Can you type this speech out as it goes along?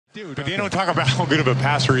But they don't talk about how good of a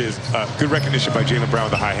passer he is. Good recognition by Jaylen Brown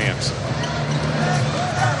with the high hands.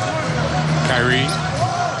 Kyrie.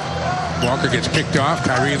 Walker gets picked off.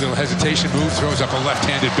 Kyrie, a little hesitation move, throws up a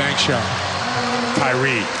left-handed bank shot.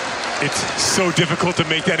 Kyrie, it's so difficult to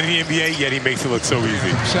make that in the NBA, yet he makes it look so easy.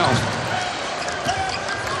 Himself.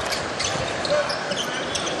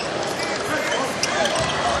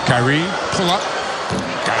 Kyrie, pull up.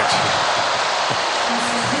 Got it.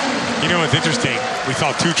 You know, it's interesting. We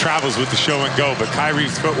saw two travels with the show and go, but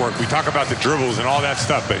Kyrie's footwork, we talk about the dribbles and all that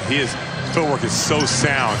stuff, but his footwork is so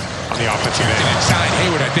sound on the offensive end. Inside,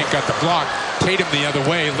 Hayward, I think, got the block. Tatum the other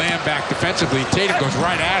way, Lamb back defensively. Tatum goes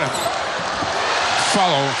right at him.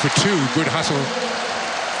 Follow for two. Good hustle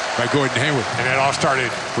by Gordon Hayward. And that all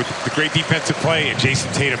started with the great defensive play and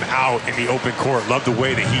Jason Tatum out in the open court. Love the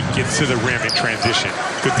way that he gets to the rim in transition.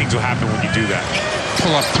 Good things will happen when you do that.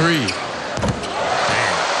 Pull up three.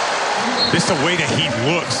 Just the way that he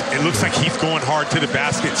looks, it looks like he's going hard to the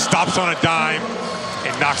basket, stops on a dime,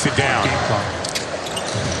 and knocks it down.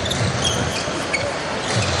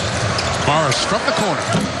 Morris from the corner.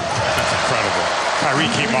 That's incredible. Kyrie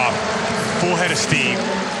came off, full head of steam,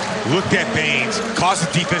 looked at Baines, caused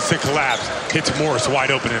the defense to collapse, hits Morris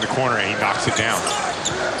wide open in the corner, and he knocks it down.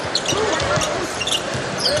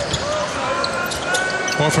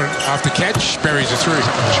 Horford off the catch, buries a three.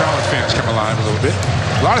 The Charlotte fans come alive a little bit.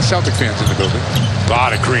 A lot of Celtic fans in the building. A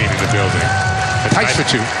lot of green in the building. Tight for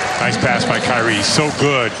two. Nice pass by Kyrie. He's so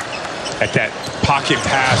good at that pocket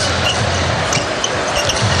pass.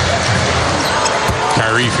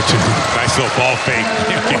 Kyrie for two. Nice little ball fake.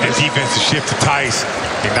 Getting the defense to shift to Tice.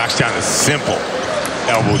 He knocks down a simple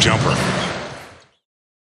elbow jumper.